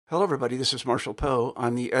Hello, everybody. This is Marshall Poe.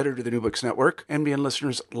 I'm the editor of the New Books Network. NBN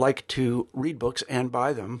listeners like to read books and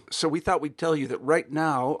buy them. So we thought we'd tell you that right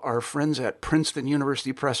now, our friends at Princeton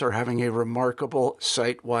University Press are having a remarkable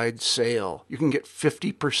site-wide sale. You can get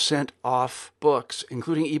 50% off books,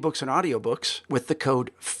 including ebooks and audiobooks, with the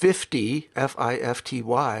code 50,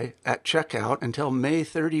 F-I-F-T-Y, at checkout until May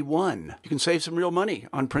 31. You can save some real money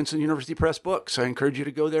on Princeton University Press books. I encourage you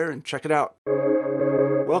to go there and check it out.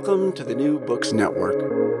 Welcome to the New Books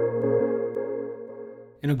Network.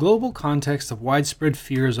 In a global context of widespread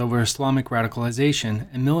fears over Islamic radicalization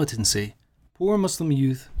and militancy, poor Muslim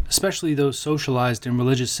youth, especially those socialized in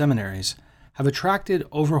religious seminaries, have attracted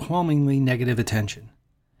overwhelmingly negative attention.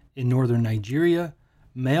 In northern Nigeria,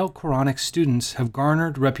 male Quranic students have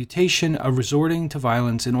garnered a reputation of resorting to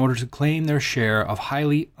violence in order to claim their share of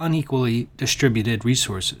highly unequally distributed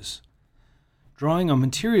resources. Drawing on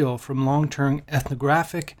material from long-term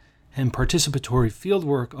ethnographic and participatory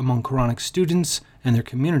fieldwork among Quranic students and their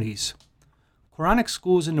communities, Quranic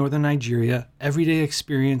Schools in Northern Nigeria, Everyday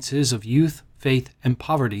Experiences of Youth, Faith, and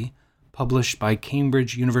Poverty, published by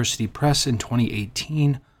Cambridge University Press in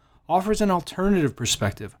 2018, offers an alternative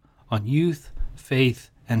perspective on youth, faith,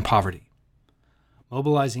 and poverty.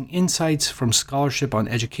 Mobilizing insights from scholarship on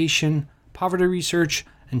education, poverty research,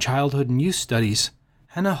 and childhood and youth studies,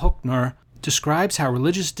 Hannah Hochner describes how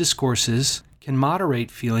religious discourses can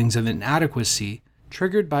moderate feelings of inadequacy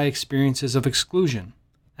triggered by experiences of exclusion,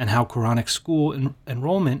 and how Quranic school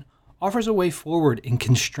enrollment offers a way forward in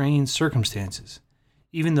constrained circumstances,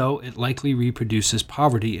 even though it likely reproduces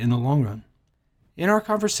poverty in the long run. In our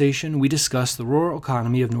conversation, we discuss the rural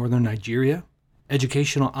economy of northern Nigeria,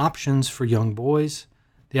 educational options for young boys,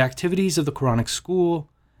 the activities of the Quranic school,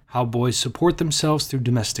 how boys support themselves through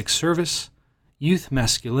domestic service, youth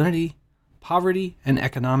masculinity, poverty and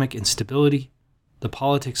economic instability, the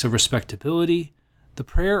politics of respectability, the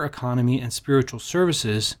prayer economy and spiritual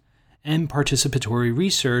services, and participatory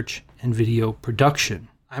research and video production.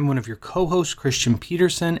 I'm one of your co-hosts, Christian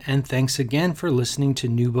Peterson, and thanks again for listening to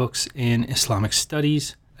New Books in Islamic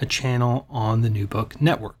Studies, a channel on the New Book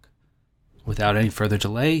Network. Without any further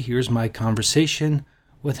delay, here's my conversation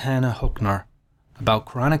with Hannah Hochner about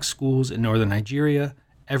Quranic schools in northern Nigeria,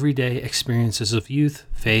 everyday experiences of youth,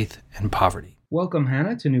 faith, and poverty. Welcome,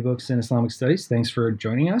 Hannah, to New Books in Islamic Studies. Thanks for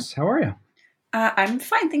joining us. How are you? I'm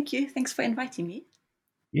fine, thank you. Thanks for inviting me.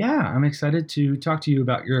 Yeah, I'm excited to talk to you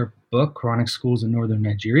about your book, Quranic Schools in Northern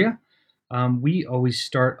Nigeria. We always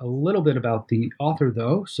start a little bit about the author,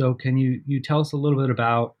 though. So can you tell us a little bit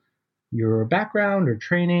about your background or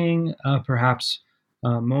training, perhaps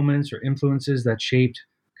moments or influences that shaped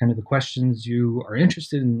kind of the questions you are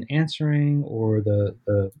interested in answering, or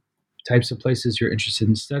the types of places you're interested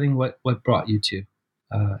in studying? What brought you to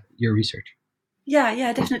your research?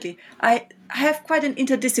 Yeah, definitely. I have quite an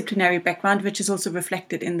interdisciplinary background, which is also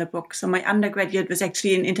reflected in the book. So my undergraduate was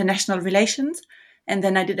actually in international relations, and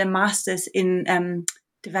then I did a master's in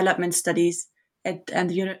development studies at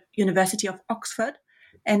the University of Oxford.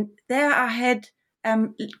 And there I had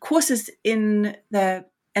courses in the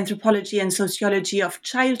anthropology and sociology of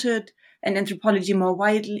childhood and anthropology more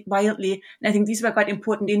widely. And I think these were quite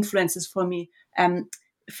important influences for me,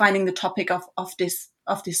 finding the topic of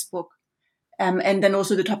this book. And then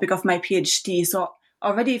also the topic of my PhD. So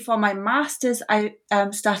already for my master's, I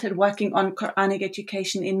started working on Quranic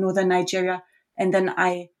education in northern Nigeria, and then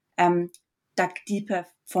I dug deeper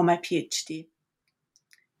for my PhD,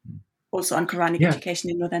 also on Quranic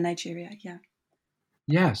education in northern Nigeria.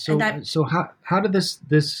 Yeah. So how did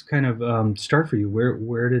this kind of start for you?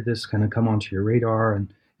 Where did this kind of come onto your radar,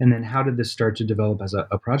 and then how did this start to develop as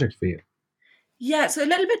a project for you? Yeah. So a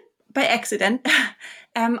little bit by accident,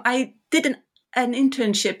 I did an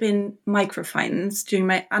internship in microfinance during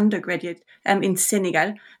my undergraduate in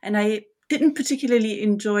Senegal, and I didn't particularly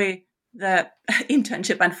enjoy the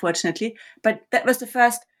internship, unfortunately. But that was the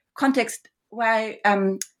first context where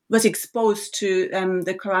I was exposed to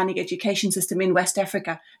the Quranic education system in West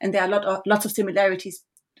Africa, and there are lots of similarities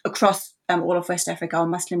across all of West Africa, or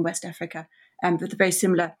Muslim West Africa, with very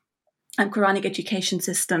similar Quranic education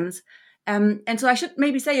systems. And so I should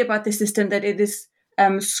maybe say about this system that it is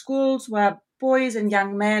schools where boys and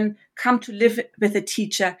young men come to live with a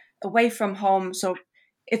teacher away from home. So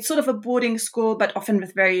it's sort of a boarding school, but often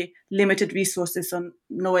with very limited resources and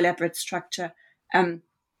no elaborate structure. And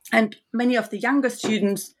many of the younger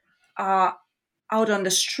students are out on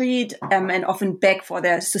the street and often beg for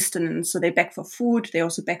their sustenance. So they beg for food. They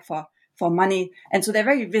also beg for money. And so they're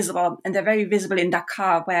very visible, and they're very visible in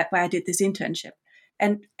Dakar, where I did this internship.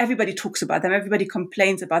 And everybody talks about them. Everybody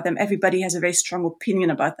complains about them. Everybody has a very strong opinion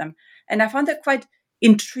about them. And I found that quite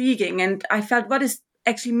intriguing. And I felt, what is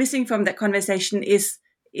actually missing from that conversation is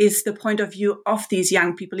the point of view of these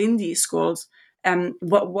young people in these schools.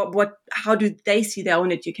 How do they see their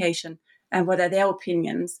own education, and what are their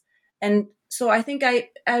opinions? And so I think I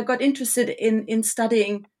got interested in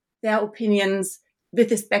studying their opinions with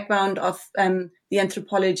this background of the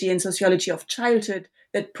anthropology and sociology of childhood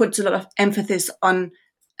that puts a lot of emphasis on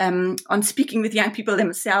speaking with young people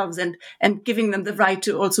themselves and giving them the right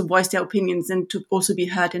to also voice their opinions and to also be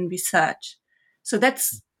heard in research. So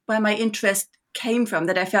that's where my interest came from,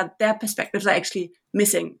 that I felt their perspectives are actually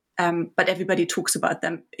missing, but everybody talks about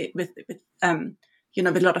them with a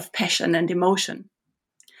lot of passion and emotion.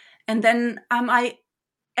 And then I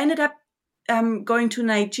ended up going to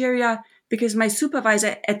Nigeria because my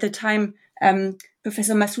supervisor at the time,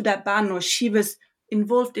 Professor Masuda Bano, she was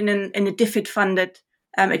involved in a DFID-funded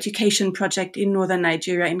education project in northern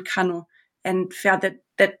Nigeria, in Kano, and felt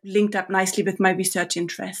that linked up nicely with my research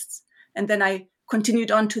interests. And then I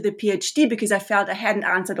continued on to the PhD because I felt I hadn't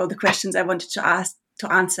answered all the questions I wanted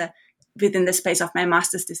to answer within the space of my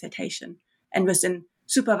master's dissertation, and was then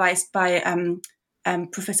supervised by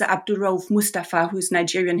Professor Abdul Rauf Mustafa, who's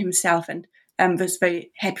Nigerian himself, and was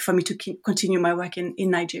very happy for me to continue my work in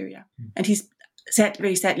Nigeria. And he's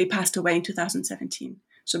very sadly passed away in 2017,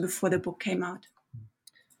 so before the book came out.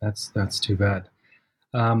 That's too bad.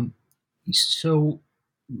 So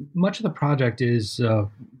much of the project is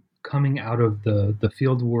coming out of the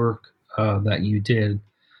field work that you did.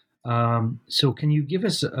 So can you give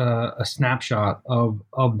us a snapshot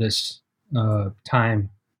of this time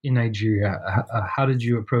in Nigeria? How did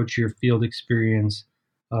you approach your field experience?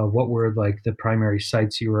 What were like the primary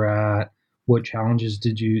sites you were at? What challenges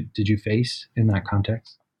did you face in that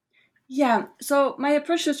context? Yeah, so my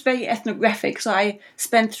approach was very ethnographic. So I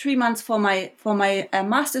spent 3 months for my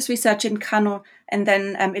master's research in Kano, and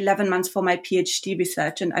then 11 months for my PhD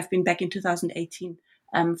research. And I've been back in 2018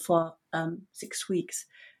 for 6 weeks.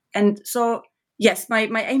 And so, yes,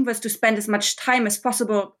 my aim was to spend as much time as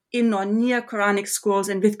possible in or near Quranic schools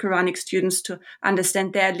and with Quranic students to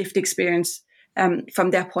understand their lived experience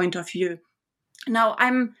from their point of view. Now,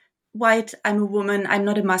 I'm white, I'm a woman, I'm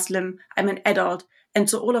not a Muslim, I'm an adult. And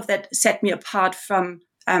so all of that set me apart from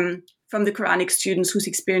the Quranic students whose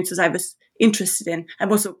experiences I was interested in.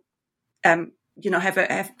 I'm also,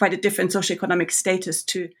 have quite a different socioeconomic status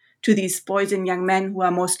to these boys and young men who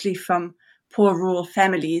are mostly from poor rural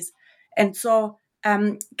families. And so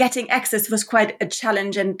getting access was quite a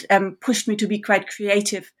challenge and pushed me to be quite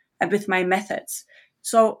creative with my methods.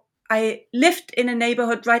 So I lived in a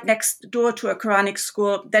neighborhood right next door to a Quranic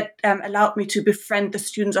school that allowed me to befriend the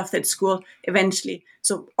students of that school eventually.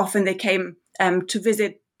 So often they came to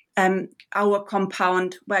visit our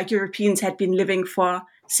compound where Europeans had been living for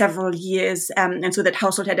several years. And so that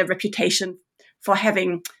household had a reputation for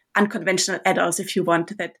having unconventional adults, if you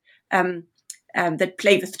want, that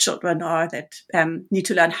play with children or that need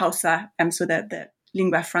to learn Hausa, so the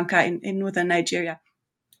lingua franca in northern Nigeria.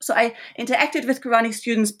 So I interacted with Quranic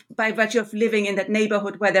students by virtue of living in that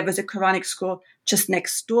neighborhood where there was a Quranic school just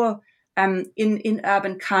next door in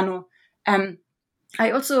urban Kano. I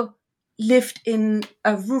also lived in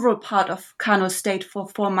a rural part of Kano State for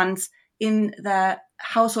 4 months in the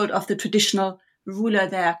household of the traditional ruler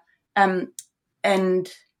there.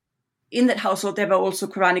 And in that household, there were also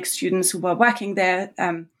Quranic students who were working there.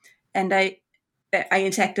 And I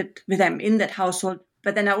interacted with them in that household.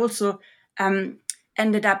 But then I also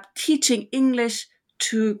ended up teaching English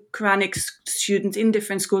to Quranic students in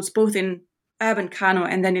different schools, both in urban Kano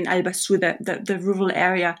and then in Al-Basru, the rural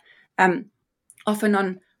area,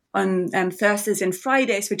 often on Thursdays and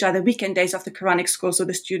Fridays, which are the weekend days of the Quranic school, so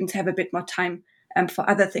the students have a bit more time for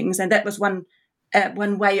other things. And that was one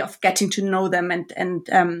way of getting to know them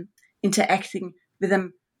and interacting with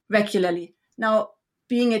them regularly. Now,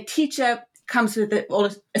 being a teacher comes with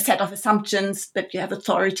a set of assumptions that you have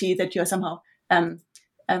authority, that you're somehow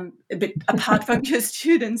a bit apart from your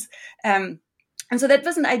students. And so that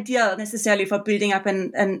wasn't ideal necessarily for building up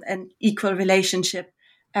an equal relationship.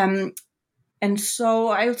 And so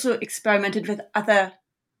I also experimented with other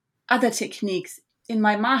techniques. In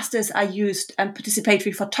my master's, I used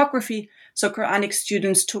participatory photography. So Quranic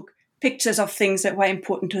students took pictures of things that were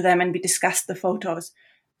important to them and we discussed the photos.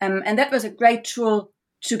 And that was a great tool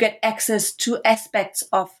to get access to aspects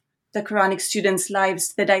of the Quranic students'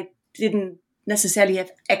 lives that I didn't necessarily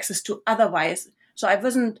have access to otherwise. So I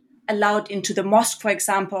wasn't allowed into the mosque, for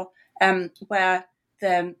example, where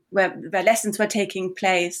lessons were taking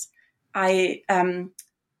place. I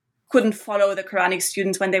couldn't follow the Quranic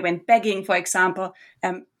students when they went begging, for example.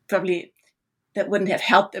 Probably that wouldn't have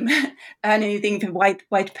helped them earn anything if a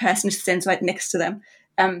white person stands right next to them.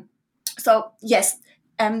 So yes,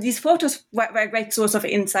 these photos were a great source of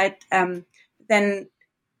insight. Then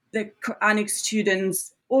the Quranic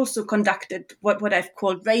students also conducted what I've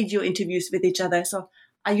called radio interviews with each other. So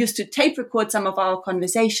I used to tape record some of our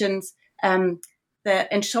conversations and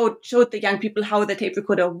showed the young people how the tape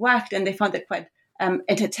recorder worked, and they found it quite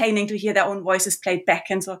entertaining to hear their own voices played back.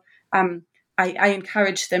 And so I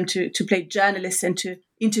encouraged them to play journalists and to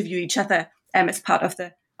interview each other as part of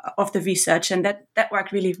the research, and that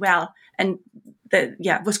worked really well. And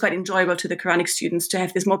it was quite enjoyable to the Quranic students to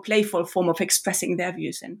have this more playful form of expressing their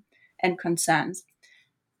views and concerns.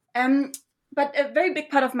 But a very big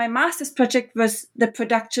part of my master's project was the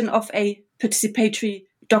production of a participatory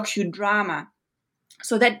docudrama.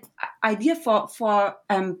 So that idea for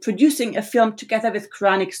producing a film together with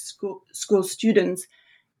Quranic school students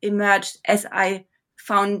emerged as I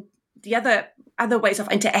found the other ways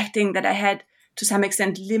of interacting that I had to some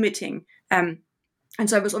extent limiting. And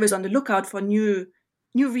so I was always on the lookout for new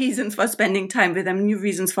reasons for spending time with them, new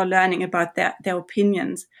reasons for learning about their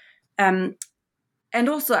opinions. And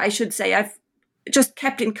also, I should say, I've just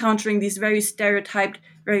kept encountering these very stereotyped,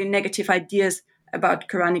 very negative ideas about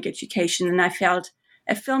Quranic education. And I felt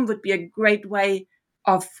a film would be a great way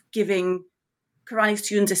of giving Quranic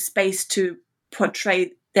students a space to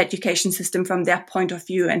portray the education system from their point of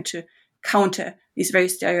view and to counter these very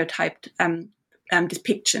stereotyped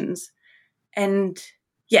depictions. And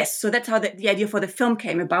yes, so that's how the idea for the film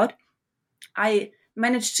came about. I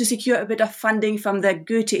managed to secure a bit of funding from the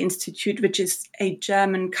Goethe Institute, which is a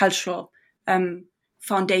German cultural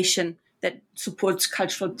foundation that supports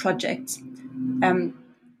cultural projects.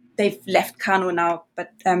 They've left Kano now,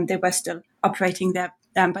 but they were still operating there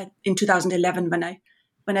in 2011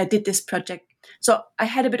 when I did this project. So I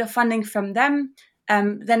had a bit of funding from them.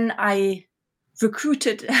 Then I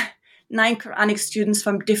recruited 9 Quranic students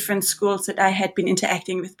from different schools that I had been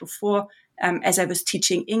interacting with before as I was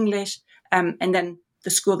teaching English, and then the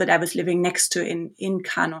school that I was living next to in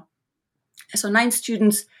Kano. So 9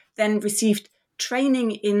 students then received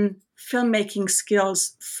training in filmmaking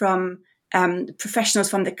skills from professionals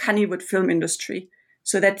from the Kannywood film industry.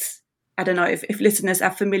 So that's, I don't know if listeners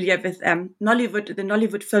are familiar with Nollywood, the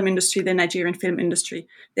Nollywood film industry, the Nigerian film industry.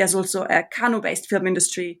 There's also a Kano-based film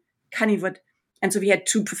industry, Kannywood. And so we had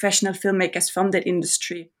 2 professional filmmakers from that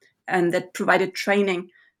industry and that provided training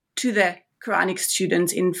to the Quranic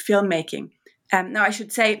students in filmmaking. Now, I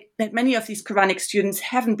should say that many of these Quranic students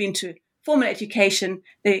haven't been to formal education.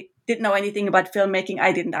 They didn't know anything about filmmaking.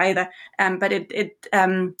 I didn't either. But it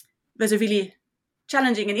was a really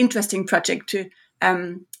challenging and interesting project to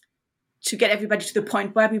get everybody to the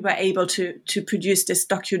point where we were able to produce this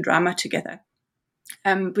docudrama together,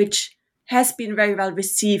 which has been very well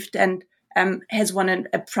received and has won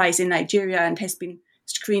a prize in Nigeria and has been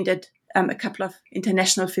screened at a couple of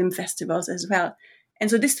international film festivals as well. And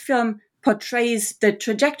so this film portrays the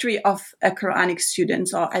trajectory of a Quranic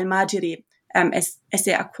students, or Al-Majiri, as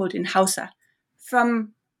they are called in Hausa,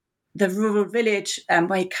 from the rural village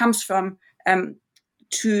where he comes from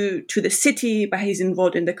to the city where he's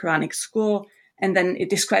involved in the Quranic school. And then it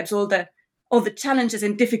describes all the challenges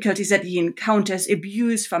and difficulties that he encounters,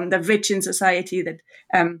 abuse from the rich in society that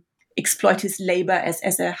exploit his labor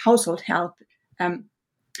as a household help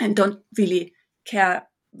and don't really care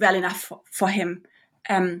well enough for him.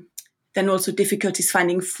 Then also difficulties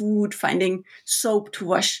finding food, finding soap to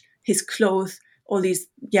wash his clothes, all these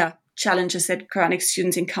challenges that Quranic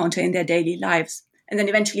students encounter in their daily lives. And then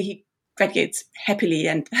eventually he graduates happily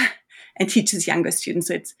and teaches younger students.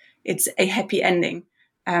 So it's a happy ending.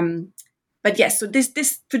 But yes, so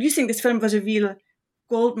this producing this film was a real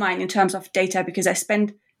goldmine in terms of data, because I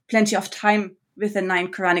spent plenty of time with the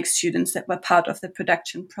 9 Quranic students that were part of the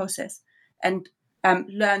production process and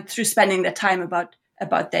learned through spending the time about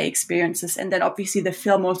their experiences. And then obviously the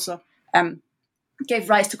film also gave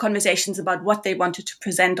rise to conversations about what they wanted to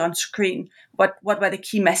present on screen, what were the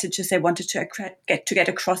key messages they wanted to get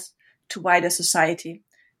across to wider society.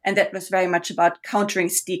 And that was very much about countering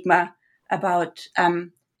stigma, about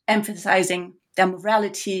emphasizing their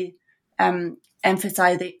morality,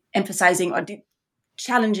 emphasizing or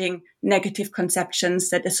challenging negative conceptions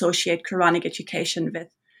that associate Quranic education with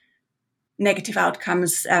negative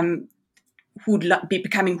outcomes,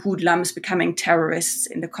 becoming hoodlums, becoming terrorists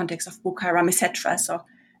in the context of Boko Haram, etc. So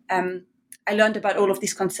I learned about all of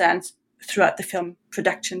these concerns throughout the film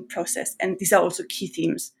production process. And these are also key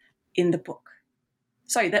themes in the book.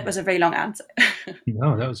 Sorry, that was a very long answer.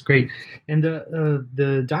 No, that was great. And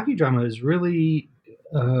the docudrama is really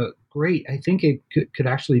great. I think it could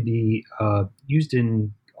actually be used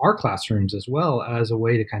in our classrooms as well as a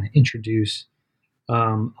way to kind of introduce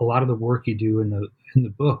a lot of the work you do in the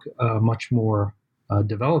book much more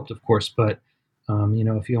developed, of course. But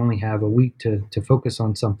if you only have a week to focus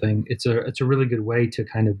on something, it's a really good way to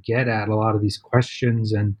kind of get at a lot of these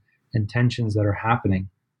questions and tensions that are happening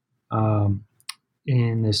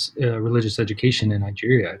in this religious education in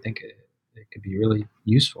Nigeria. I think it could be really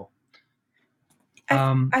useful.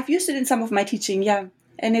 I've used it in some of my teaching, yeah,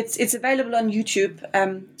 and it's available on YouTube.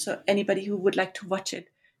 So anybody who would like to watch it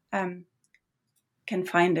can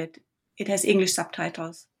find it. It has English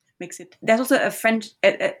subtitles. Makes it. There's also a French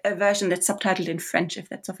a version that's subtitled in French, if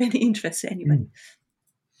that's of any interest to anybody.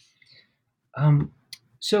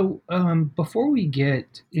 So before we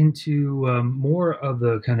get into more of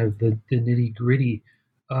the kind of the nitty gritty,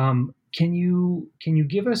 can you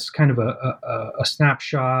give us kind of a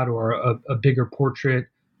snapshot or a bigger portrait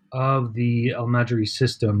of the Al-Majri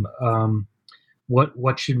system?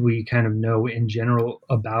 What should we kind of know in general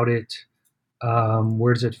about it?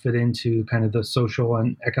 Where does it fit into kind of the social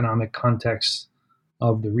and economic context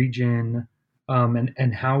of the region?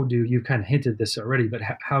 And how do you kind of hinted this already, but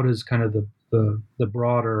how does kind of the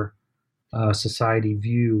broader society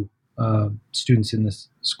view students in this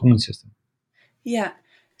schooling system? Yeah.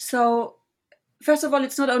 So first of all,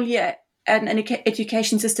 it's not only an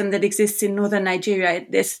education system that exists in northern Nigeria.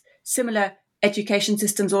 There's similar education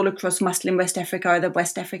systems all across Muslim West Africa or the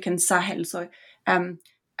West African Sahel. So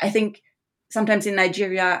I think sometimes in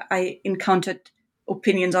Nigeria, I encountered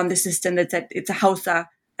opinions on the system that said it's a Hausa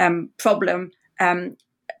problem.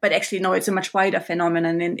 But actually, no, it's a much wider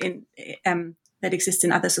phenomenon that exists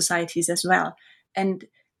in other societies as well. And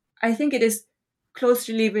I think it is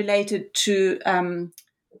closely related to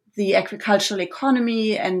the agricultural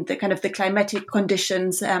economy and the kind of the climatic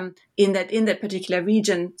conditions in that particular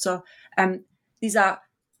region. So these are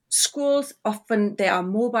schools. Often they are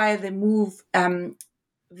mobile. They move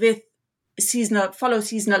with follow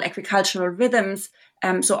seasonal agricultural rhythms.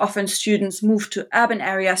 So often students move to urban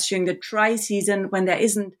areas during the dry season when there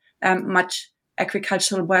isn't much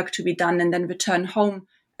agricultural work to be done, and then return home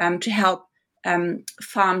to help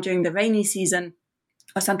farm during the rainy season.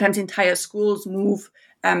 Or sometimes entire schools move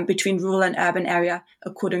between rural and urban area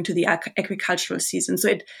according to the agricultural season.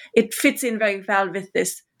 So it fits in very well with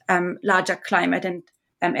this larger climate and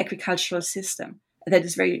agricultural system that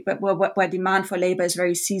is where demand for labor is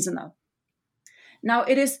very seasonal. Now,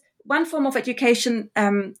 it is one form of education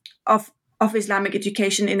of Islamic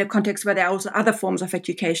education in a context where there are also other forms of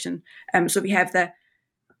education. So we have the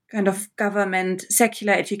kind of government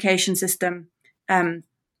secular education system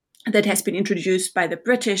that has been introduced by the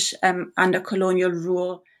British under colonial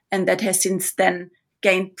rule, and that has since then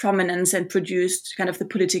gained prominence and produced kind of the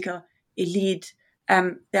political elite.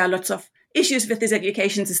 There are lots of issues with this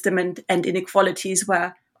education system and inequalities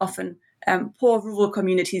where often poor rural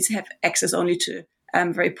communities have access only to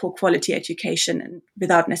very poor quality education and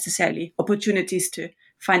without necessarily opportunities to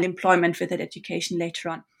find employment with that education later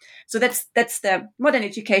on. So that's the modern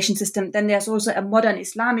education system. Then there's also a modern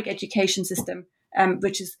Islamic education system,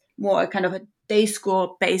 which is more a kind of a day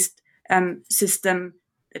school based system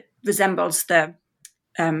that resembles the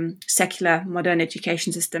secular modern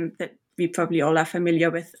education system that we probably all are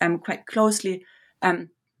familiar with quite closely.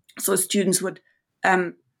 So students would,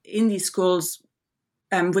 in these schools,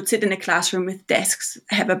 would sit in a classroom with desks,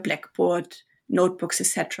 have a blackboard, notebooks,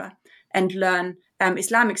 etc., and learn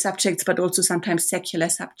Islamic subjects, but also sometimes secular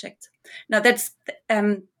subjects. Now, these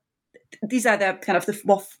are the kind of the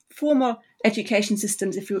more formal education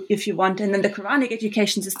systems, if you want, and then the Quranic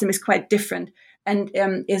education system is quite different and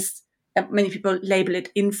is many people label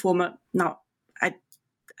it informal. Now,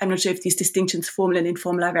 I'm not sure if these distinctions, formal and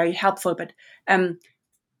informal, are very helpful, but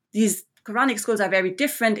these Quranic schools are very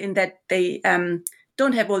different in that they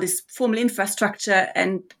don't have all this formal infrastructure,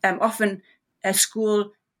 and often a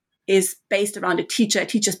school is based around a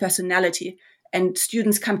teacher's personality, and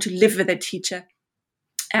students come to live with a teacher.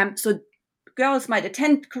 So girls might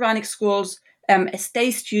attend Quranic schools as day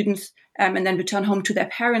students and then return home to their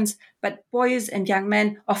parents, but boys and young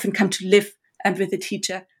men often come to live with the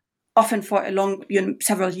teacher, often for a long,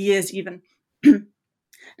 several years even.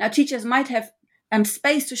 Now, teachers might have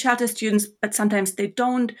space to shelter students, but sometimes they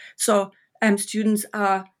don't. So students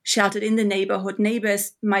are sheltered in the neighborhood.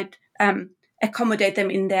 Neighbors might accommodate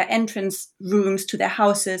them in their entrance rooms to their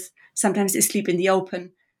houses. Sometimes they sleep in the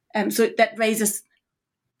open. So that raises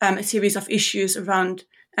a series of issues around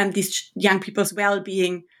these young people's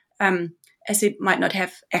well-being, as they might not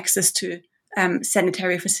have access to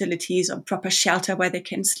sanitary facilities or proper shelter where they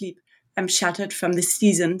can sleep sheltered from the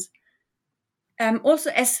seasons.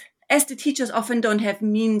 Also, as the teachers often don't have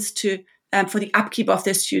means to for the upkeep of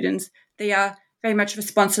their students, they are very much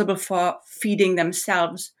responsible for feeding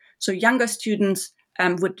themselves. So younger students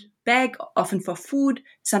would beg, often for food,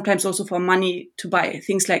 sometimes also for money to buy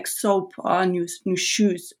things like soap or new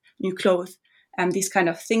shoes, new clothes, these kind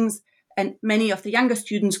of things. And many of the younger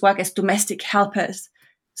students work as domestic helpers.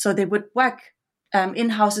 So they would work in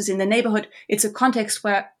houses in the neighborhood. It's a context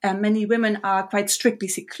where many women are quite strictly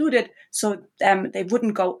secluded. So they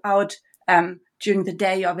wouldn't go out during the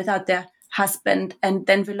day or without their husband, and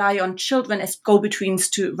then rely on children as go-betweens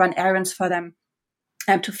to run errands for them,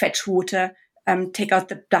 to fetch water, take out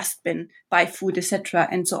the dustbin, buy food, etc.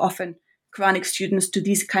 And so often Quranic students do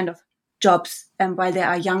these kind of jobs while they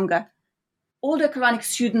are younger. Older Quranic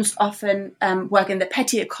students often work in the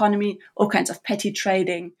petty economy, all kinds of petty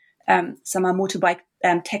trading. Some are motorbike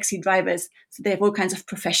taxi drivers. So they have all kinds of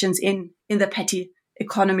professions in the petty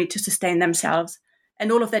economy to sustain themselves.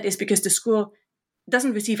 And all of that is because the school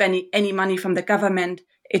doesn't receive any money from the government.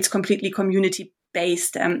 It's completely community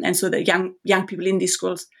based. And so the young people in these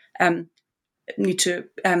schools need to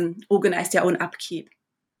organize their own upkeep.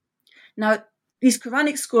 Now, these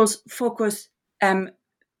Quranic schools focus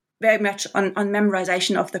very much on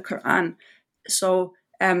memorization of the Quran. So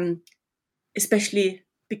especially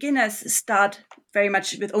beginners start very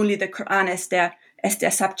much with only the Quran as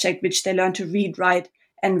their subject, which they learn to read, write,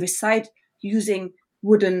 and recite using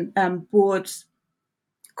wooden boards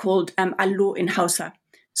called allo in Hausa.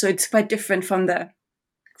 So it's quite different from the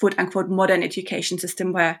quote-unquote modern education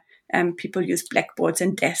system where people use blackboards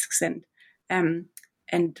and desks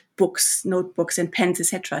and books, notebooks and pens,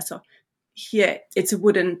 etc. So here it's a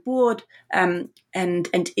wooden board and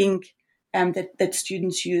ink that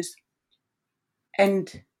students use.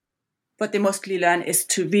 And what they mostly learn is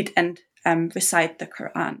to read and recite the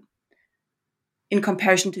Quran, in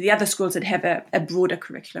comparison to the other schools that have a broader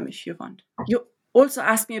curriculum, if you want. You also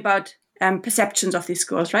asked me about perceptions of these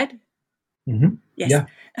schools, right? Mm-hmm. Yes. Yeah.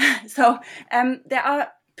 So there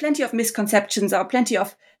are plenty of misconceptions or plenty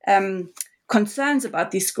of concerns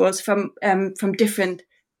about these schools from different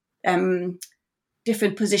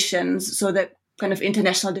positions. So the kind of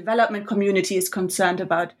international development community is concerned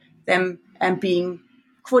about them being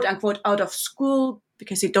quote unquote out of school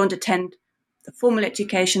because they don't attend the formal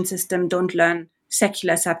education system, don't learn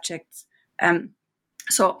secular subjects.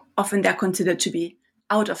 So often they're considered to be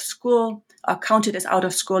out of school or counted as out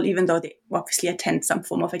of school, even though they obviously attend some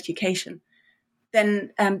form of education.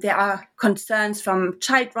 Then there are concerns from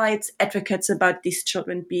child rights advocates about these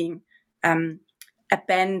children being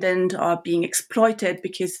abandoned or being exploited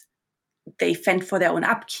because they fend for their own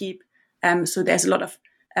upkeep. So there's a lot of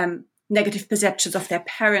negative perceptions of their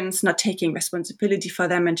parents not taking responsibility for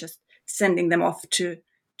them and just sending them off to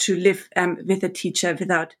live with a teacher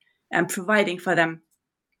without providing for them.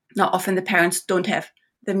 Now, often the parents don't have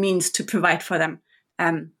the means to provide for them.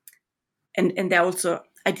 And there are also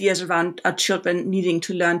ideas around our children needing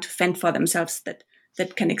to learn to fend for themselves that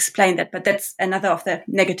can explain that. But that's another of the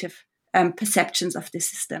negative perceptions of this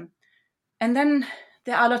system. And then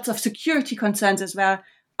there are lots of security concerns as well,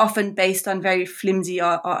 often based on very flimsy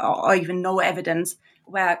or even no evidence,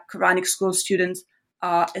 where Quranic school students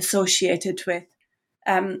are associated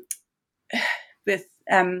with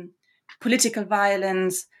political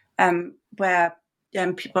violence, where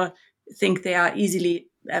people think they are easily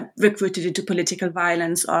recruited into political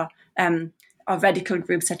violence, or radical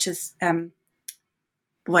groups such as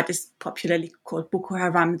what is popularly called Boko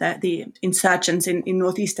Haram, the insurgents in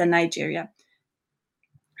northeastern Nigeria.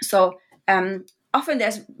 So often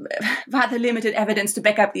there's rather limited evidence to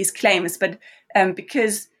back up these claims, but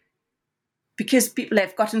because people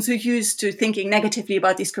have gotten so used to thinking negatively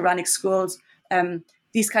about these Quranic schools,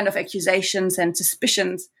 these kind of accusations and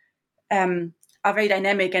suspicions are very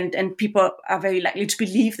dynamic, and people are very likely to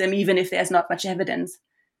believe them even if there's not much evidence.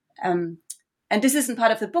 And this isn't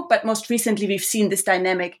part of the book, but most recently we've seen this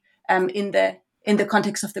dynamic in the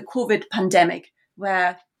context of the COVID pandemic,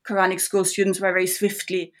 where Quranic school students were very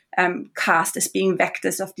swiftly cast as being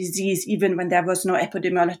vectors of disease, even when there was no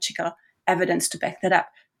epidemiological evidence to back that up,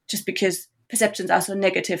 just because perceptions are so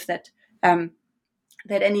negative that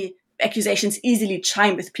any accusations easily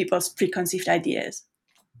chime with people's preconceived ideas.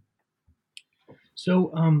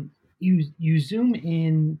 So you zoom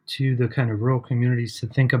into the kind of rural communities to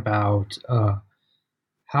think about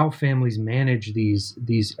how families manage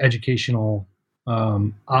these educational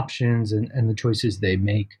options and the choices they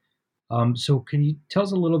make. So can you tell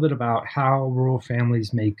us a little bit about how rural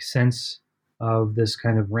families make sense of this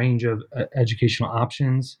kind of range of educational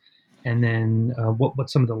options, and then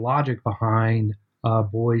what's some of the logic behind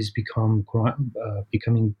boys becoming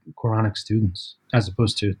Quranic students as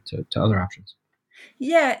opposed to other options?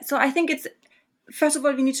 Yeah, so I think it's first of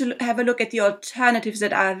all, we need to have a look at the alternatives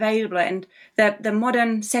that are available, and the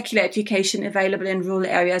modern secular education available in rural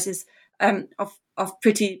areas is of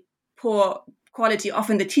pretty poor quality.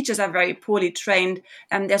 Often the teachers are very poorly trained,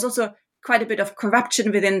 and there's also quite a bit of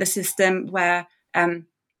corruption within the system where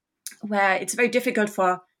it's very difficult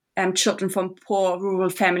for children from poor rural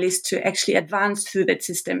families to actually advance through that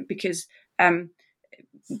system, because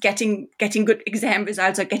getting good exam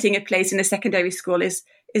results or getting a place in a secondary school is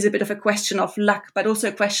a bit of a question of luck, but also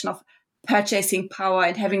a question of purchasing power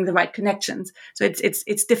and having the right connections. So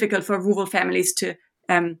it's difficult for rural families to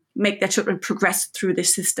make their children progress through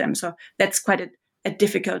this system. So that's quite a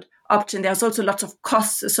difficult option. There's also lots of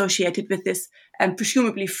costs associated with this, and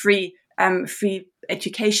presumably free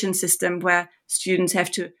education system where students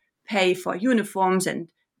have to pay for uniforms and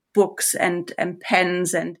books and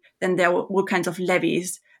pens, and then there are all kinds of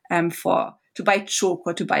levies to buy chalk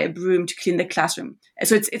or to buy a broom to clean the classroom.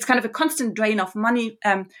 So it's kind of a constant drain of money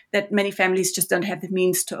that many families just don't have the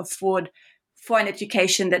means to afford for an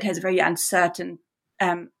education that has very uncertain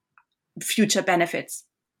future benefits.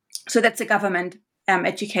 So that's the government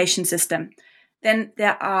education system. Then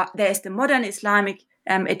there is the modern Islamic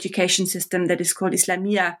education system that is called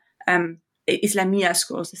Islamia. Islamia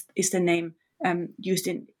schools is the name used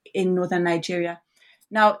in northern Nigeria.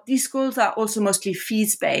 Now, these schools are also mostly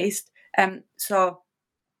fees-based. And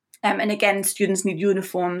again, students need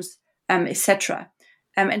uniforms, etc.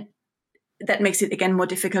 And that makes it, again, more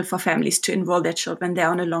difficult for families to enroll their children there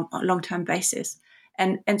on a long-term basis.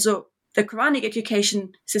 And so the Quranic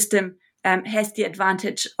education system has the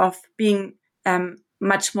advantage of being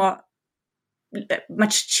much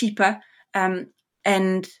cheaper.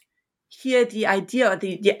 And here the idea or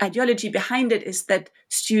the ideology behind it is that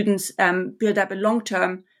students build up a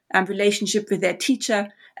long-term relationship with their teacher.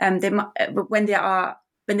 When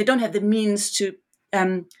they don't have the means to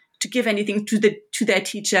give anything to their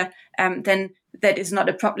teacher, then that is not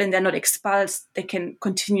a problem. They're not expelled. They can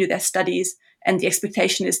continue their studies, and the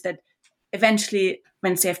expectation is that eventually,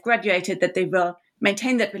 once they have graduated, that they will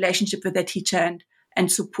maintain that relationship with their teacher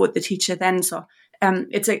and support the teacher then. So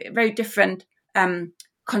it's a very different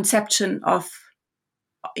conception of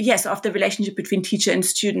the relationship between teacher and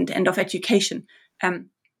student and of education,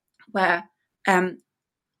 where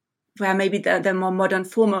maybe the more modern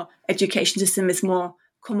formal education system is more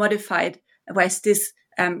commodified, whereas this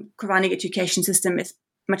Quranic education system is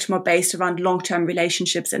much more based around long-term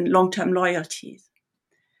relationships and long-term loyalties.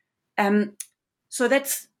 So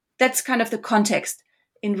that's kind of the context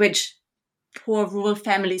in which poor rural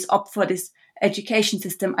families opt for this education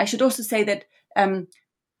system. I should also say that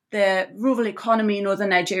the rural economy in northern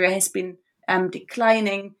Nigeria has been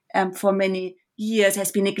declining for many years,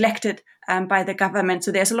 has been neglected by the government.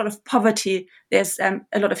 So there's a lot of poverty, there's a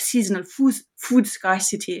lot of seasonal food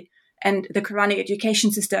scarcity, and the Quranic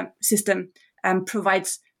education system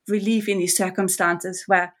provides relief in these circumstances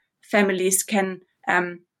where families can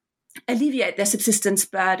alleviate their subsistence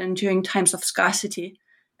burden during times of scarcity,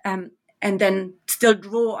 and then still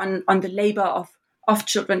draw on the labor of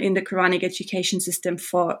children in the Quranic education system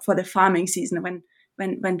for the farming season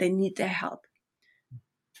when they need their help.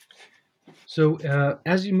 So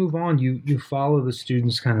as you move on, you follow the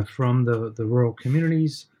students kind of from the rural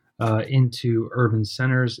communities into urban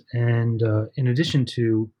centers, and in addition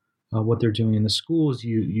to what they're doing in the schools,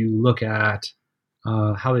 you look at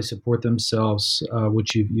how they support themselves,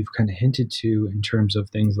 which you've kind of hinted to in terms of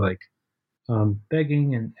things like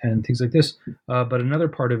begging and things like this. But another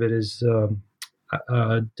part of it is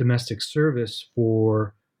domestic service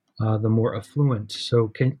for the more affluent. So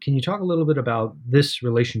can you talk a little bit about this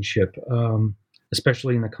relationship,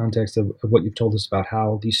 especially in the context of what you've told us about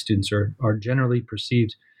how these students are generally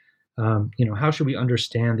perceived? How should we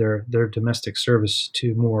understand their domestic service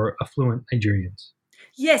to more affluent Nigerians?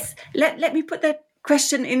 Yes, let me put that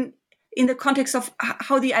question in the context of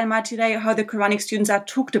how the Al-Majire, how the Quranic students are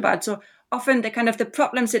talked about. So often the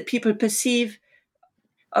problems that people perceive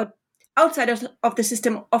outside of the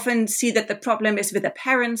system often see that the problem is with the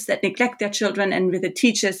parents that neglect their children and with the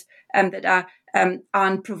teachers that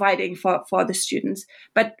aren't providing for the students.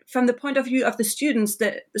 But from the point of view of the students,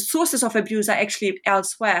 the sources of abuse are actually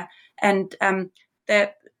elsewhere. And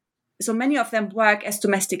so many of them work as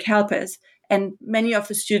domestic helpers, and many of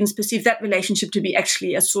the students perceive that relationship to be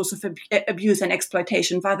actually a source of abuse and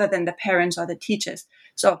exploitation rather than the parents or the teachers.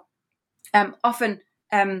 So often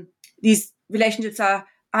these relationships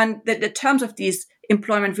and the terms of these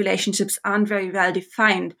employment relationships aren't very well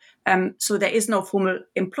defined. So there is no formal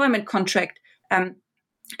employment contract. And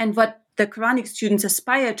what the Quranic students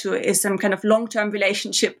aspire to is some kind of long-term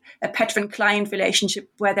relationship, a patron-client relationship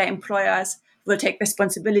where their employers will take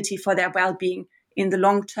responsibility for their well-being in the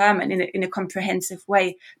long term and in a comprehensive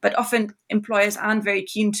way. But often employers aren't very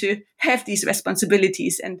keen to have these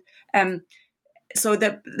responsibilities. And so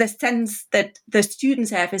the sense that the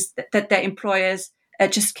students have is that their employers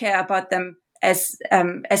just care about them as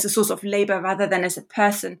a source of labor rather than as a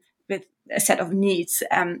person with a set of needs.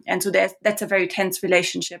 And so that's a very tense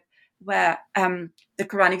relationship where the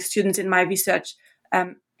Quranic students in my research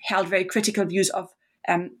held very critical views of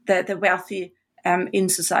the wealthy in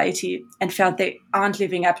society and felt they aren't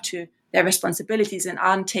living up to their responsibilities and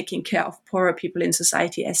aren't taking care of poorer people in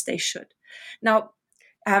society as they should. Now,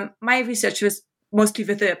 my research was mostly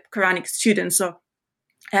with the Quranic students, so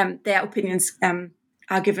their opinions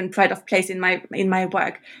are given pride of place in my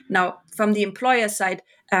work. Now, from the employer side,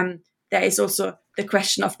 there is also the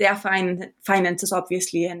question of their finances,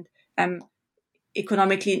 obviously, and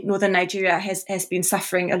economically, northern Nigeria has been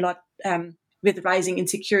suffering a lot with rising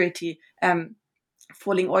insecurity,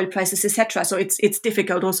 falling oil prices, etc. So it's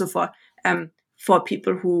difficult also for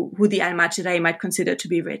people who the Al-Majidai might consider to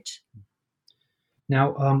be rich.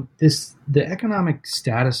 Now, the economic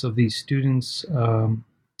status of these students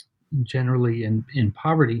generally in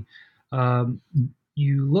poverty,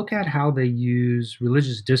 you look at how they use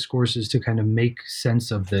religious discourses to kind of make sense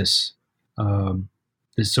of this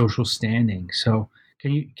social standing. So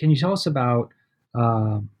can you tell us about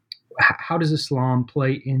how does Islam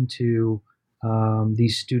play into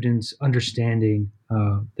these students understanding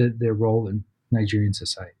their role in Nigerian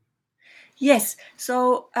society? Yes.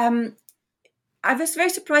 So I was very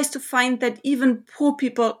surprised to find that even poor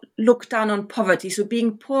people look down on poverty. So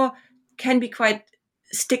being poor can be quite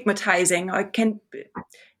stigmatizing, or can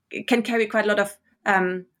carry quite a lot of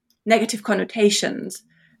negative connotations.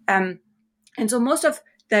 And so most of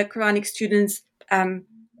the Quranic students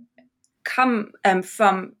come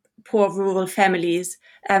from poor rural families.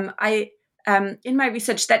 In my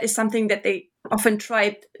research, that is something that they often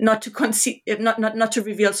tried not to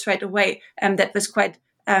reveal straight away. That was quite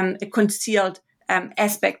a concealed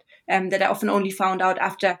aspect that I often only found out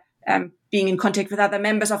after being in contact with other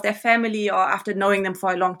members of their family or after knowing them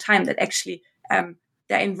for a long time, that actually their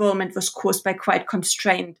enrollment was caused by quite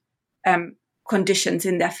constrained conditions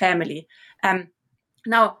in their family.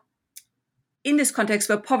 Now, in this context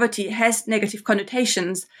where poverty has negative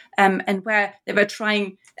connotations and where they were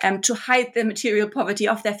trying to hide the material poverty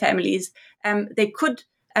of their families, they could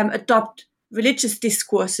adopt religious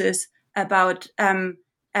discourses about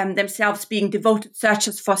themselves being devoted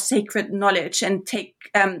searchers for sacred knowledge and take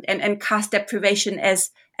and cast deprivation as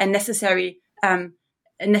a necessary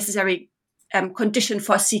condition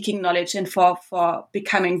for seeking knowledge and for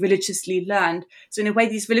becoming religiously learned. So in a way,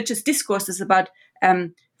 these religious discourses about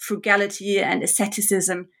frugality and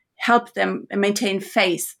asceticism help them maintain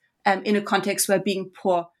faith in a context where being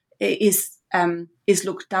poor is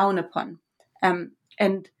looked down upon.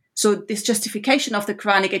 And so this justification of the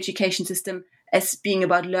Quranic education system as being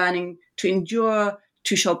about learning to endure,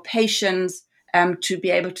 to show patience, to be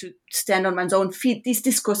able to stand on one's own feet, these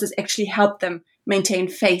discourses actually help them maintain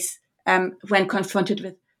faith when confronted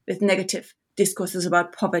with negative discourses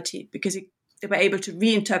about poverty, because they were able to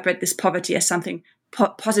reinterpret this poverty as something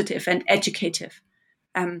positive and educative.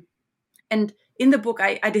 And in the book,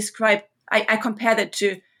 I compare that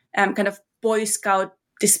to kind of Boy Scout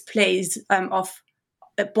displays of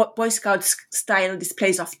Boy Scout style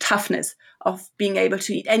displays of toughness, of being able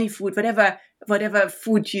to eat any food, whatever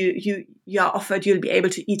food you are offered, you'll be able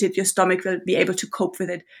to eat it. Your stomach will be able to cope with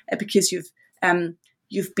it because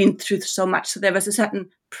you've been through so much. So there was a certain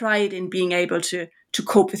pride in being able to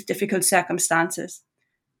cope with difficult circumstances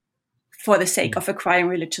for the sake of acquiring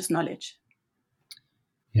religious knowledge.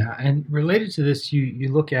 Yeah, and related to this,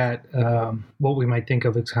 you look at what we might think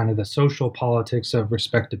of as kind of the social politics of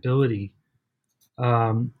respectability.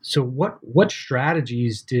 So what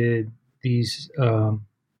strategies did these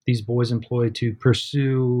boys employ to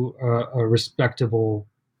pursue a respectable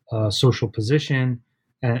social position,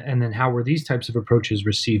 and then how were these types of approaches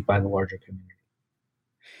received by the larger community?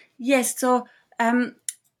 Yes, so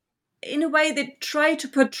in a way, they try to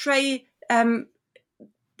portray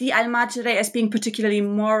the Al-Majidai as being particularly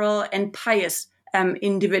moral and pious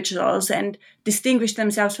individuals, and distinguish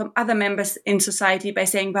themselves from other members in society by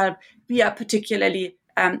saying, well, we are particularly,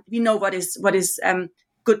 we know what is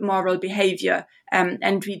good moral behavior,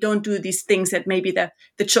 and we don't do these things that maybe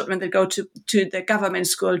the children that go to the government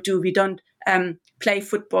school do. We don't play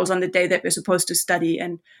footballs on the day that we're supposed to study.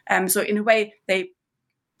 And so in a way, they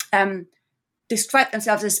describe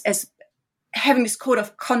themselves as having this code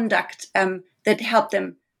of conduct that help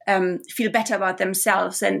them feel better about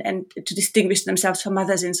themselves and to distinguish themselves from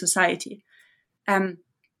others in society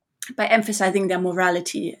by emphasizing their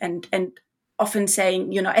morality and often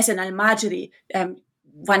saying, as an al-Majri,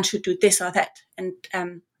 one should do this or that, and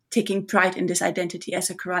taking pride in this identity as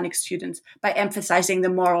a Quranic student by emphasizing the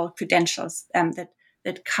moral credentials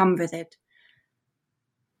that come with it.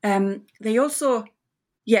 They also,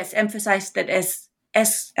 emphasized that as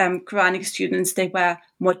Quranic students, they were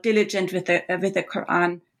more diligent with the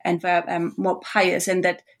Quran and were more pious, and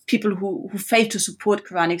that people who failed to support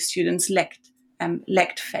Quranic students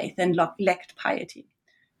lacked faith and lacked piety.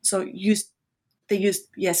 So they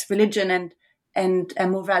used religion and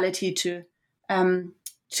morality to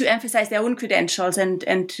emphasize their own credentials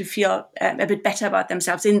and to feel a bit better about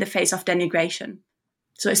themselves in the face of denigration.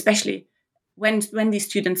 So especially when these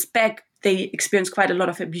students beg, they experience quite a lot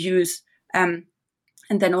of abuse, and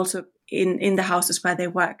then also in the houses where they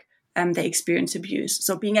work, they experience abuse.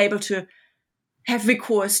 So being able to have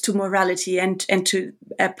recourse to morality and to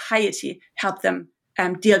piety help them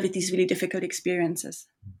deal with these really difficult experiences.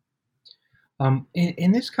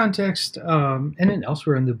 In this context, and then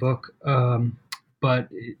elsewhere in the book, but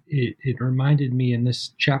it reminded me in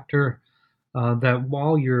this chapter that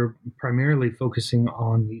while you're primarily focusing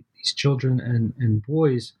on these children and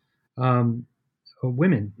boys,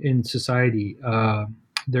 women in society,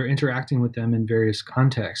 they're interacting with them in various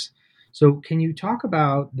contexts. So can you talk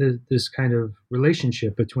about this kind of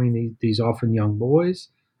relationship between these often young boys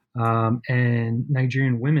and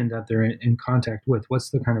Nigerian women that they're in contact with?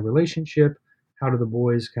 What's the kind of relationship? How do the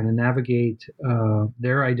boys kind of navigate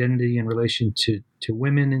their identity in relation to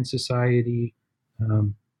women in society?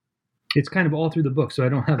 It's kind of all through the book, so I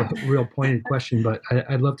don't have a real pointed question, but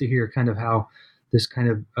I'd love to hear kind of how this kind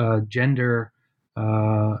of gendered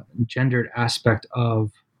aspect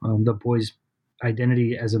of the boy's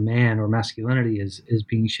identity as a man or masculinity is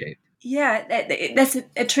being shaped. Yeah, that's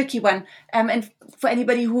a tricky one. And for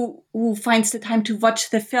anybody who finds the time to watch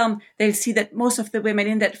the film, they'll see that most of the women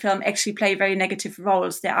in that film actually play very negative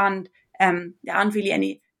roles. There aren't really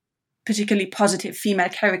any particularly positive female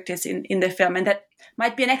characters in the film, and that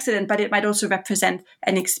might be an accident, but it might also represent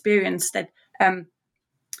an experience that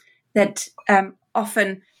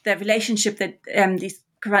often the relationship that these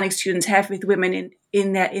Quranic students have with women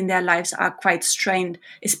in their lives are quite strained,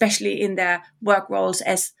 especially in their work roles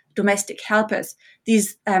as domestic helpers.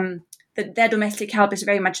 Their domestic help is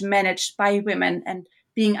very much managed by women, and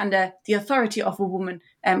being under the authority of a woman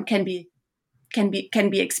can be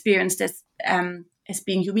experienced as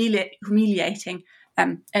being humiliating.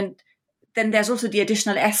 And then there's also the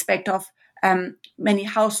additional aspect of many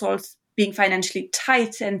households being financially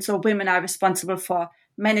tight, and so women are responsible for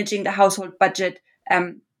managing the household budget,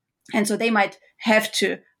 and so they might have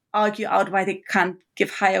to argue out why they can't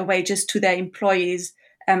give higher wages to their employees.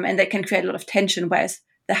 And that can create a lot of tension, whereas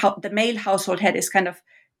the male household head is kind of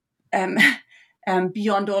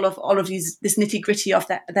beyond all of this nitty gritty of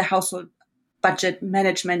the household budget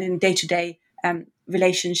management in day-to-day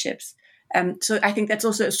relationships. So I think that's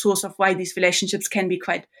also a source of why these relationships can be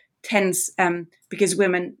quite tense, because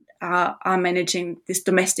women are managing this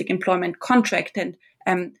domestic employment contract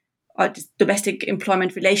or this domestic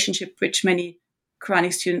employment relationship, which many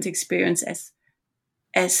Quranic students experience as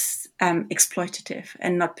exploitative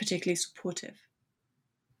and not particularly supportive.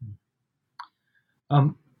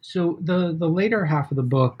 So the later half of the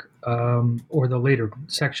book, or the later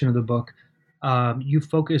section of the book, you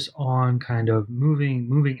focus on kind of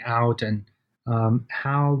moving out and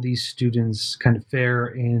how these students kind of fare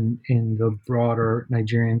in the broader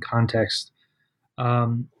Nigerian context.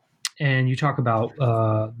 And you talk about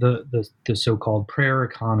the so-called prayer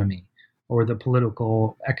economy, or the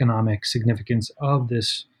political economic significance of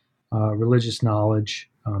this religious knowledge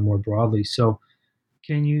more broadly. So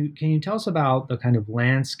can you tell us about the kind of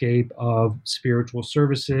landscape of spiritual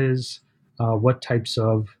services, what types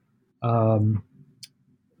of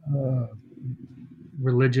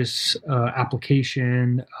religious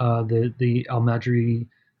application the al-Majri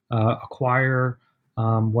acquire,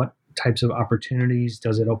 what types of opportunities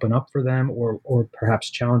does it open up for them, or perhaps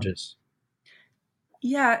challenges?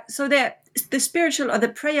 Yeah, so the spiritual or the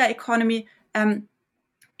prayer economy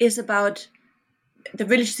is about the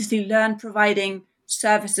religiously learned providing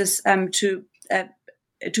services to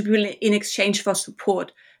people in exchange for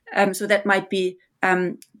support. So that might be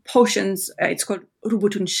potions. It's called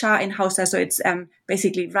Rubutun Shah in Hausa. So it's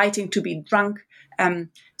basically writing to be drunk.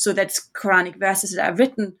 So that's Quranic verses that are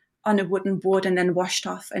written on a wooden board and then washed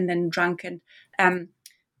off and then drunk. And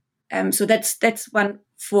so that's one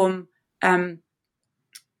form.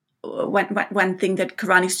 One thing that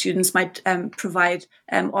Quranic students might provide,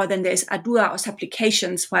 or then there's adua or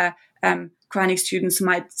supplications where Quranic students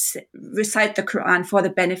might recite the Quran for the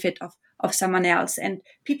benefit of someone else. And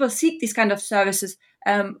people seek these kind of services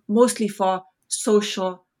mostly for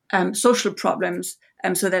social problems.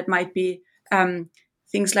 So that might be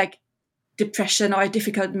things like depression or a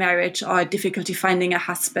difficult marriage or difficulty finding a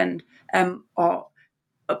husband, or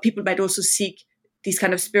people might also seek these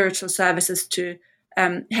kind of spiritual services to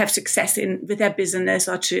have success with their business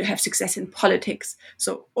or to have success in politics.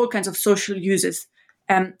 So all kinds of social uses.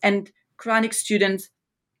 And Quranic students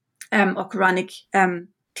or Quranic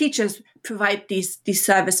teachers provide these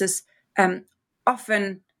services.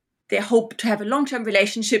 Often they hope to have a long-term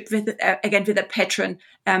relationship with a patron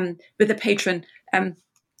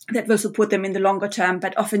that will support them in the longer term.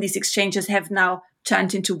 But often these exchanges have now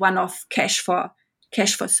turned into one-off cash for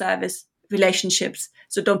service relationships,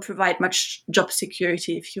 so don't provide much job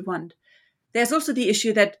security if you want. There's also the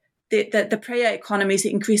issue that the prayer economy is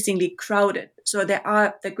increasingly crowded. So there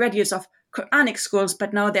are the graduates of Quranic schools,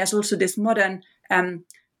 but now there's also this modern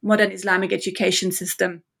Islamic education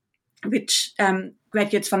system, which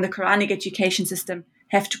graduates from the Quranic education system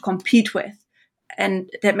have to compete with. And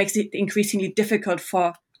that makes it increasingly difficult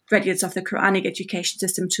for graduates of the Quranic education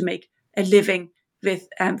system to make a living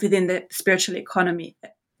within the spiritual economy,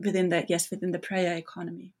 within the prayer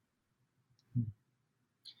economy.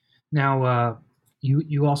 Now,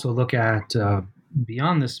 you also look at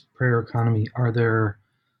beyond this prayer economy. Are there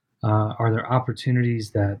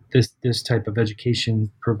opportunities that this type of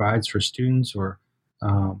education provides for students, or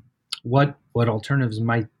what alternatives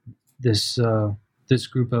might this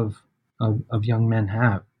group of young men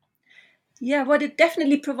have? Yeah, what it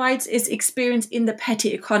definitely provides is experience in the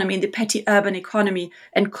petty economy, in the petty urban economy,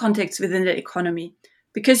 and context within the economy.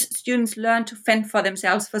 Because students learn to fend for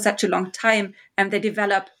themselves for such a long time, and they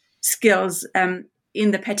develop skills in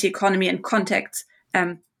the petty economy and contexts.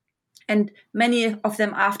 And many of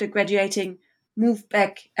them, after graduating, move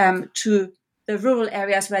back to the rural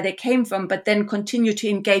areas where they came from, but then continue to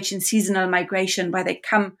engage in seasonal migration, where they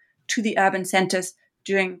come to the urban centers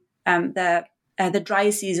during the dry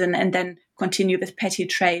season and then continue with petty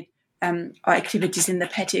trade or activities in the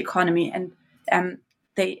petty economy. And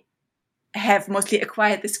they have mostly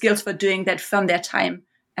acquired the skills for doing that from their time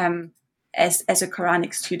as a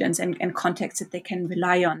Quranic students and contexts that they can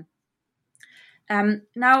rely on.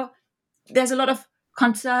 Now, there's a lot of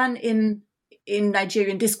concern in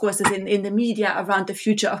Nigerian discourses in the media around the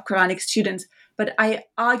future of Quranic students, but I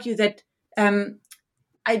argue that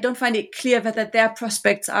I don't find it clear whether their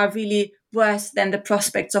prospects are really worse than the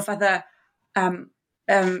prospects of other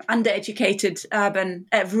undereducated urban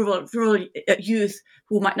rural youth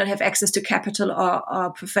who might not have access to capital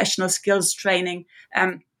or professional skills training.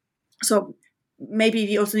 So maybe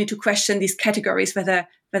we also need to question these categories, whether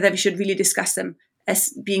we should really discuss them as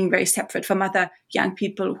being very separate from other young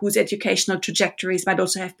people whose educational trajectories might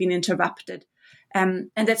also have been interrupted.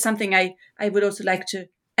 And that's something I would also like to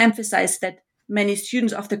emphasize, that many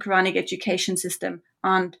students of the Quranic education system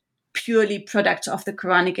aren't purely products of the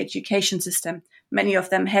Quranic education system. Many of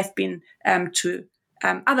them have been to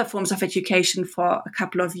other forms of education for a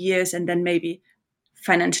couple of years, and then maybe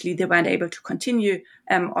financially they weren't able to continue,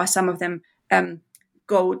 or some of them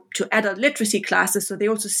go to adult literacy classes, so they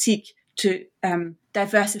also seek to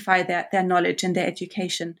diversify their knowledge and their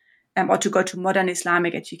education, or to go to modern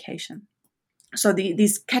Islamic education. So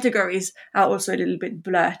these categories are also a little bit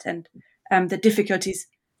blurred, and the difficulties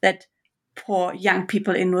that poor young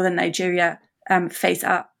people in northern Nigeria face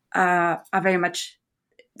are very much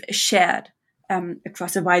shared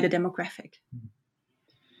across a wider demographic.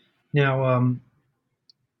 Now,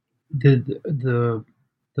 the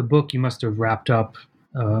book you must have wrapped up,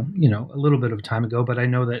 a little bit of time ago, but I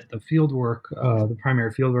know that the field work, the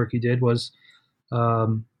primary field work you did was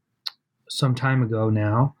some time ago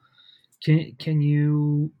now. Can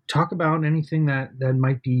you talk about anything that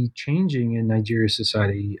might be changing in Nigeria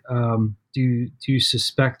society? Do you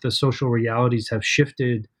suspect the social realities have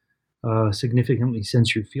shifted significantly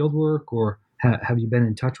since your field work, or have you been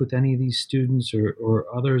in touch with any of these students or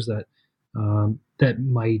others that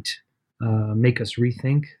might make us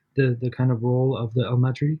rethink the kind of role of the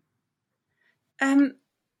Al-Madri?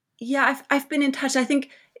 Yeah, I've been in touch. I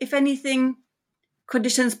think, if anything,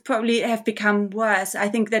 conditions probably have become worse. I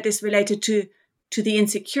think that is related to the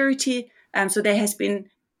insecurity. So there has been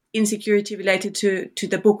insecurity related to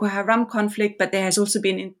the Boko Haram conflict, but there has also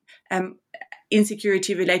been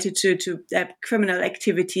insecurity related to criminal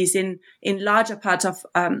activities in larger parts of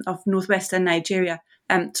northwestern Nigeria.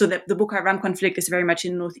 So the Boko Haram conflict is very much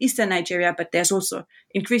in northeastern Nigeria, but there's also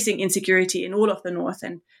increasing insecurity in all of the north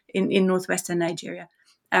and in northwestern Nigeria.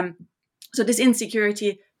 So this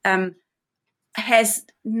insecurity has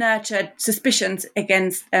nurtured suspicions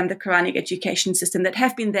against the Quranic education system that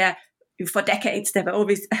have been there for decades. There were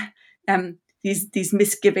always these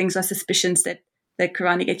misgivings or suspicions that the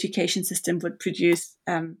Quranic education system would produce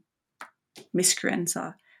miscreants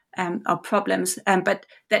or problems. But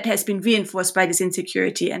that has been reinforced by this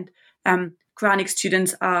insecurity, and Quranic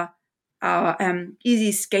students are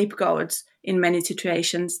easy scapegoats in many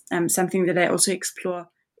situations. Something that I also explore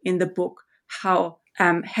in the book, how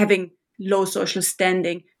having low social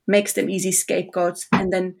standing makes them easy scapegoats,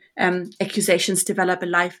 and then accusations develop a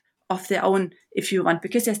life of their own, if you want,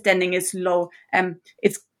 because their standing is low.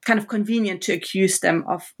 It's kind of convenient to accuse them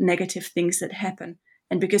of negative things that happen.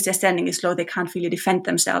 And because their standing is low, they can't really defend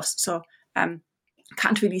themselves. So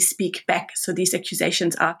can't really speak back. So these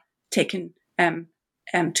accusations are taken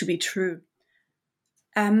to be true.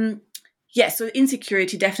 So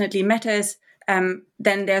insecurity definitely matters. Then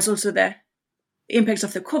there's also the impacts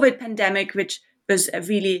of the COVID pandemic, which was a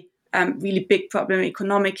really big problem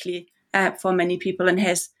economically for many people and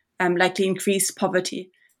has likely increased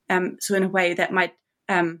poverty. So in a way that might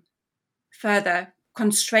further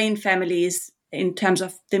constrain families in terms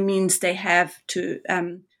of the means they have to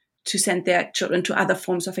send their children to other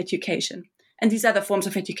forms of education. And these other forms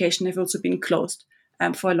of education have also been closed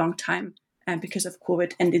for a long time because of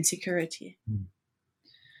COVID and insecurity.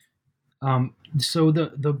 So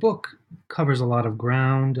the book covers a lot of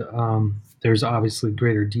ground. There's obviously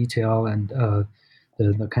greater detail, and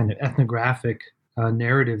the kind of ethnographic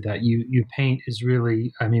narrative that you paint is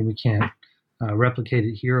really, I mean, we can't replicate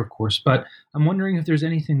it here, of course, but I'm wondering if there's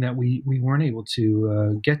anything that we weren't able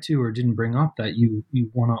to get to or didn't bring up that you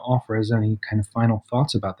want to offer as any kind of final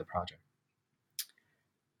thoughts about the project.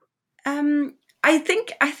 I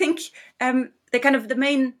think the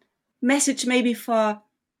main message maybe for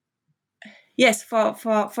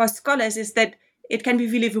scholars is that it can be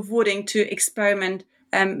really rewarding to experiment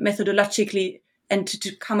methodologically and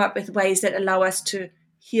to come up with ways that allow us to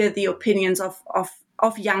hear the opinions of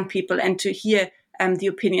young people and to hear the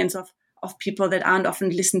opinions of people that aren't often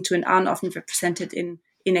listened to and aren't often represented in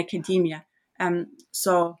academia. I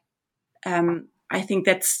think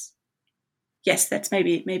that's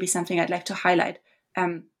maybe something I'd like to highlight.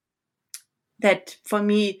 That for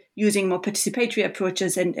me, using more participatory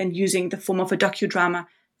approaches and using the form of a docudrama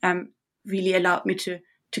really allowed me to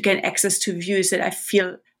gain access to views that I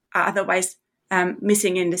feel are otherwise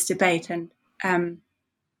missing in this debate. And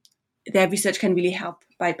their research can really help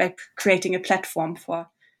by creating a platform for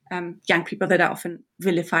young people that are often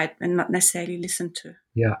vilified and not necessarily listened to.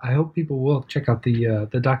 Yeah, I hope people will check out the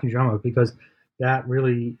docudrama, because that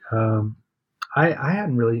really, I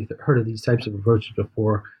hadn't really heard of these types of approaches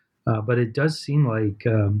before. But it does seem like,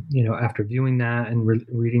 after viewing that and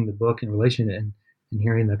reading the book in relation and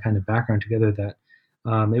hearing the kind of background together, that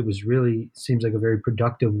it was really seems like a very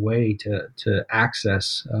productive way to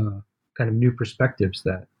access kind of new perspectives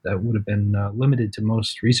that would have been limited to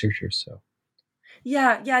most researchers. So,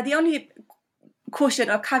 yeah. The only caution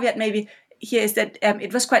or caveat maybe here is that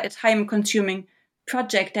it was quite a time-consuming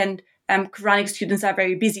project, and Quranic students are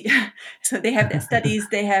very busy, so they have their studies,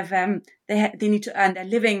 they need to earn their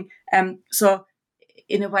living. So,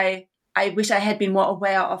 in a way, I wish I had been more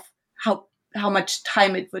aware of how much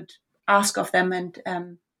time it would ask of them, and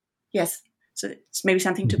so it's maybe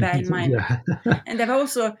something to bear in mind. Yeah. And there were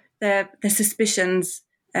also the suspicions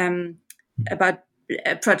about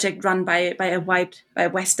a project run by a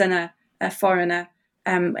Westerner, a foreigner,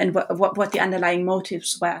 and what the underlying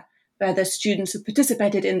motives were. Where the students who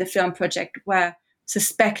participated in the film project were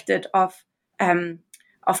suspected of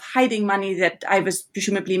hiding money that I was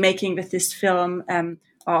presumably making with this film,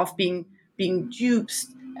 or of being duped,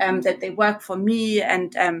 that they work for me,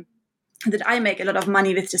 and that I make a lot of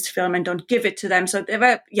money with this film and don't give it to them. So there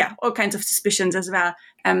were all kinds of suspicions as well,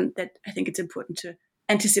 that I think it's important to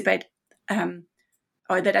anticipate,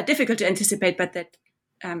 or that are difficult to anticipate, but that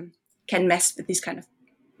can mess with these kind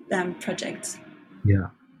of projects. Yeah.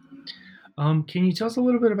 Can you tell us a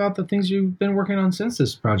little bit about the things you've been working on since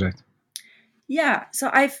this project? Yeah, so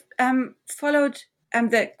I've followed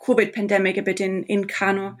the COVID pandemic a bit in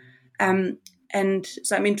Kano, and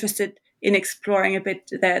so I'm interested in exploring a bit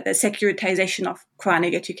the securitization of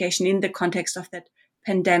Quranic education in the context of that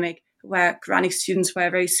pandemic, where Quranic students were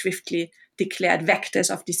very swiftly declared vectors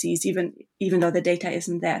of disease, even though the data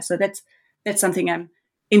isn't there. So that's something I'm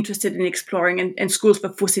interested in exploring, and schools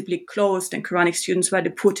were forcibly closed, and Quranic students were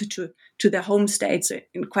deported to their home states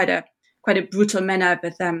in quite a brutal manner,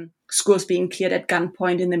 with schools being cleared at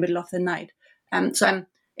gunpoint in the middle of the night. So I'm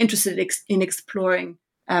interested in exploring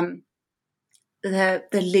the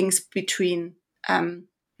links between kind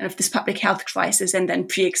of this public health crisis and then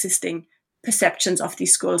pre-existing perceptions of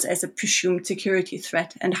these schools as a presumed security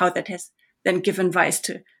threat, and how that has then given rise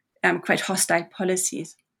to quite hostile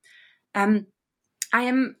policies. I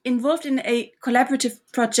am involved in a collaborative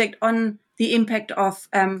project on the impact of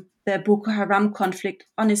the Boko Haram conflict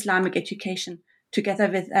on Islamic education, together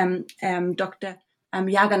with Dr.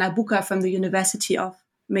 Yagan Abuka from the University of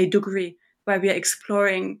Maiduguri, where we are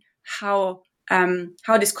exploring how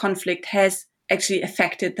this conflict has actually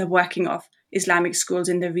affected the working of Islamic schools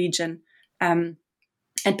in the region and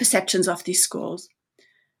perceptions of these schools.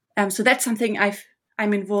 So that's something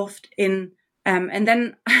I'm involved in. And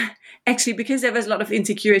then actually, because there was a lot of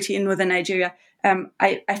insecurity in northern Nigeria,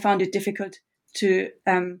 I found it difficult to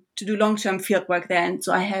do long-term field work there. And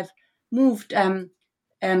so I have moved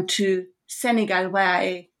to Senegal, where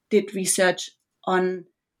I did research on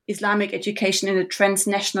Islamic education in a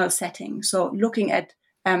transnational setting. So looking at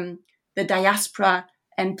the diaspora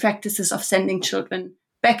and practices of sending children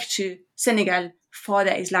back to Senegal for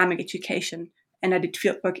their Islamic education. And I did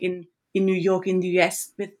fieldwork in New York, in the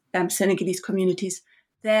US, with Senegalese communities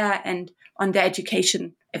there, and on their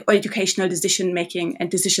educational decision making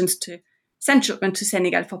and decisions to send children to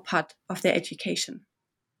Senegal for part of their education.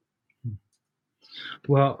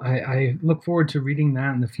 Well, I look forward to reading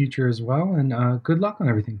that in the future as well, and good luck on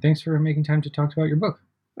everything. Thanks for making time to talk about your book.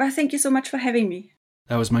 Well, thank you so much for having me.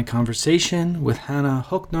 That was my conversation with Hannah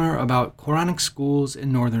Hoknar about Quranic schools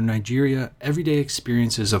in northern Nigeria, everyday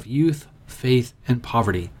experiences of youth, faith, and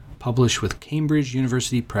poverty, published with Cambridge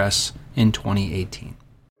University Press in 2018.